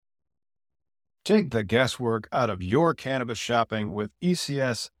Take the guesswork out of your cannabis shopping with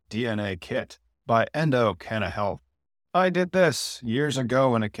ECS DNA Kit by Endo Canna Health. I did this years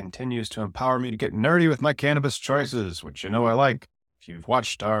ago and it continues to empower me to get nerdy with my cannabis choices, which you know I like. If you've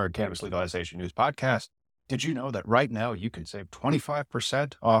watched our Cannabis Legalization News podcast, did you know that right now you can save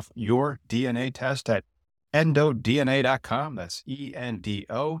 25% off your DNA test at endodna.com? That's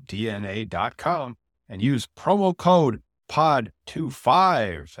ENDODNA.com and use promo code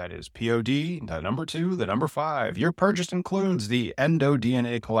POD25. That is POD, the number 2, the number 5. Your purchase includes the Endo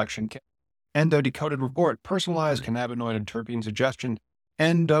DNA Collection Kit, Endo Decoded Report, personalized cannabinoid and terpene suggestion,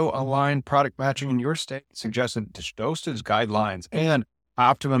 Endo Aligned product matching in your state, suggested dosage guidelines, and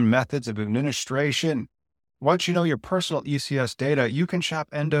optimum methods of administration. Once you know your personal ECS data, you can shop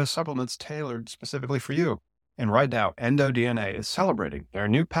Endo supplements tailored specifically for you. And right now, Endo DNA is celebrating their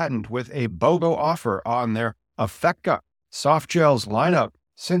new patent with a BOGO offer on their Affeca soft gels lineup.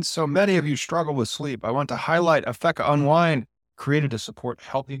 Since so many of you struggle with sleep, I want to highlight Affeca Unwind, created to support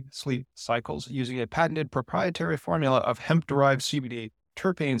healthy sleep cycles using a patented proprietary formula of hemp-derived CBD,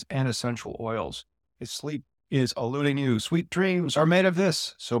 terpenes, and essential oils. If sleep is eluding you, sweet dreams are made of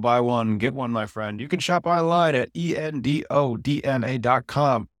this. So buy one, get one, my friend. You can shop online at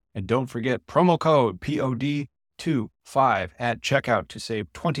endodna.com. And don't forget promo code POD25 at checkout to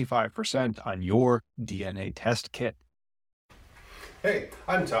save 25% on your DNA test kit. Hey,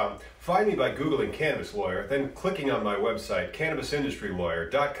 I'm Tom. Find me by Googling Cannabis Lawyer, then clicking on my website,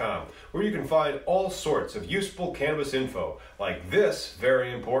 CannabisIndustryLawyer.com, where you can find all sorts of useful cannabis info, like this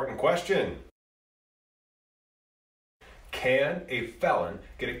very important question. Can a felon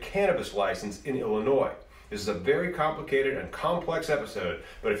get a cannabis license in Illinois? This is a very complicated and complex episode,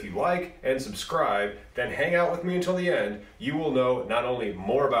 but if you like and subscribe, then hang out with me until the end. You will know not only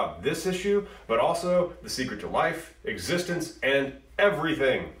more about this issue, but also the secret to life, existence, and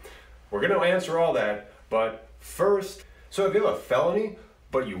everything. We're going to answer all that, but first, so if you have a felony,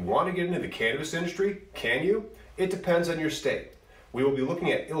 but you want to get into the cannabis industry, can you? It depends on your state. We will be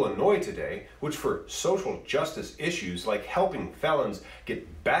looking at Illinois today, which for social justice issues like helping felons get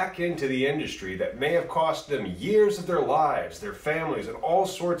back into the industry that may have cost them years of their lives, their families, and all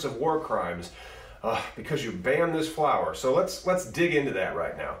sorts of war crimes, because you banned this flower. So let's dig into that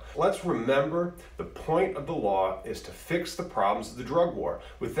right now. Let's remember the point of the law is to fix the problems of the drug war.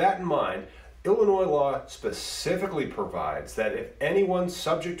 With that in mind, Illinois law specifically provides that if anyone's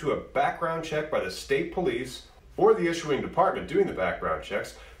subject to a background check by the state police or the issuing department doing the background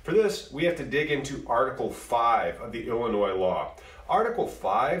checks, for this we have to dig into Article 5 of the Illinois law. Article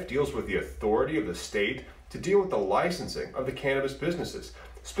 5 deals with the authority of the state to deal with the licensing of the cannabis businesses.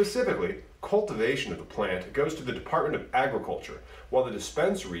 Specifically, cultivation of the plant goes to the Department of Agriculture, while the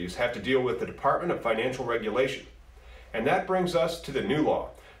dispensaries have to deal with the Department of Financial Regulation. And that brings us to the new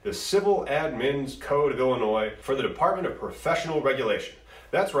law, the Civil Admin's Code of Illinois for the Department of Professional Regulation.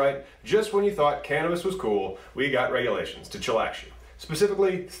 That's right, just when you thought cannabis was cool, we got regulations to chillax you.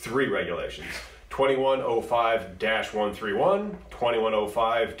 Specifically, 3 regulations. 2105-131,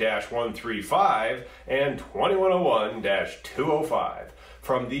 2105-135, and 2101-205.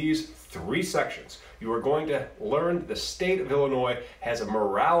 From these 3 sections, you are going to learn that the state of Illinois has a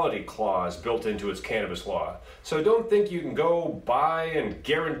morality clause built into its cannabis law. So don't think you can go buy and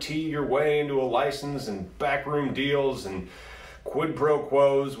guarantee your way into a license and backroom deals and quid pro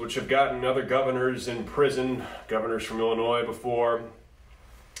quos, which have gotten other governors in prison, governors from Illinois before,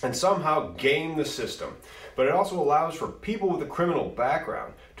 and somehow game the system. But it also allows for people with a criminal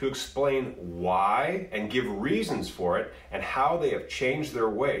background to explain why and give reasons for it and how they have changed their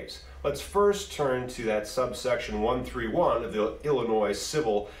ways. Let's first turn to that subsection 131 of the Illinois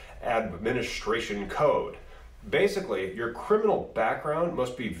Civil Administration Code. Basically, your criminal background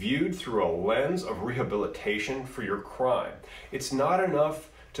must be viewed through a lens of rehabilitation for your crime. It's not enough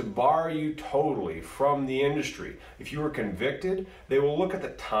to bar you totally from the industry. If you were convicted, they will look at the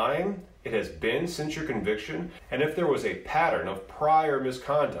time it has been since your conviction and if there was a pattern of prior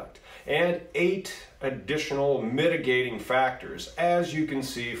misconduct, and 8 additional mitigating factors, as you can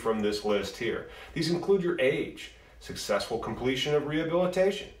see from this list here. These include your age, successful completion of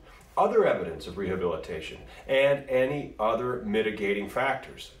rehabilitation, other evidence of rehabilitation, and any other mitigating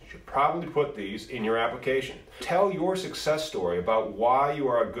factors. You should probably put these in your application. Tell your success story about why you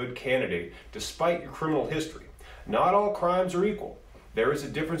are a good candidate despite your criminal history. Not all crimes are equal. There is a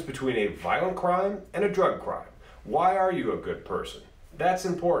difference between a violent crime and a drug crime. Why are you a good person? That's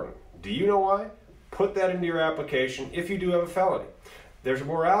important. Do you know why? Put that into your application if you do have a felony. There's a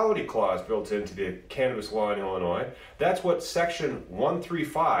morality clause built into the cannabis law in Illinois. That's what section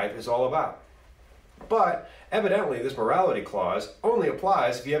 135 is all about. But evidently this morality clause only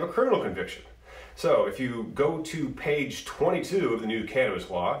applies if you have a criminal conviction. So if you go to page 22 of the new cannabis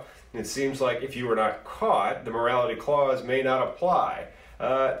law, it seems like if you were not caught, the morality clause may not apply.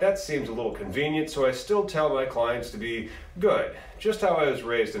 That seems a little convenient, so I still tell my clients to be good, just how I was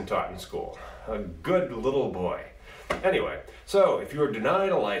raised and taught in school. A good little boy. Anyway, so if you are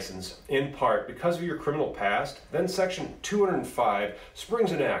denied a license in part because of your criminal past, then section 205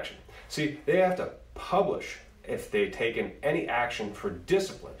 springs into action. See, they have to publish if they've taken any action for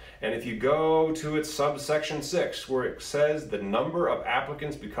discipline. And if you go to its subsection 6, where it says the number of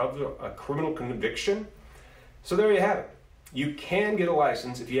applicants because of a criminal conviction, so there you have it. You can get a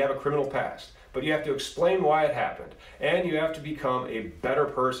license if you have a criminal past, but you have to explain why it happened, and you have to become a better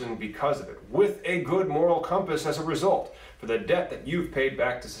person because of it, with a good moral compass as a result, for the debt that you've paid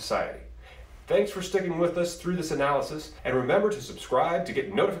back to society. Thanks for sticking with us through this analysis, and remember to subscribe to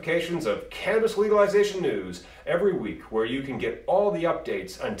get notifications of cannabis legalization news every week, where you can get all the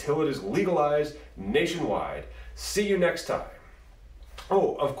updates until it is legalized nationwide. See you next time.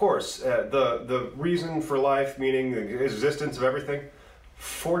 Oh, of course, the reason for life, meaning the existence of everything,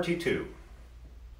 42.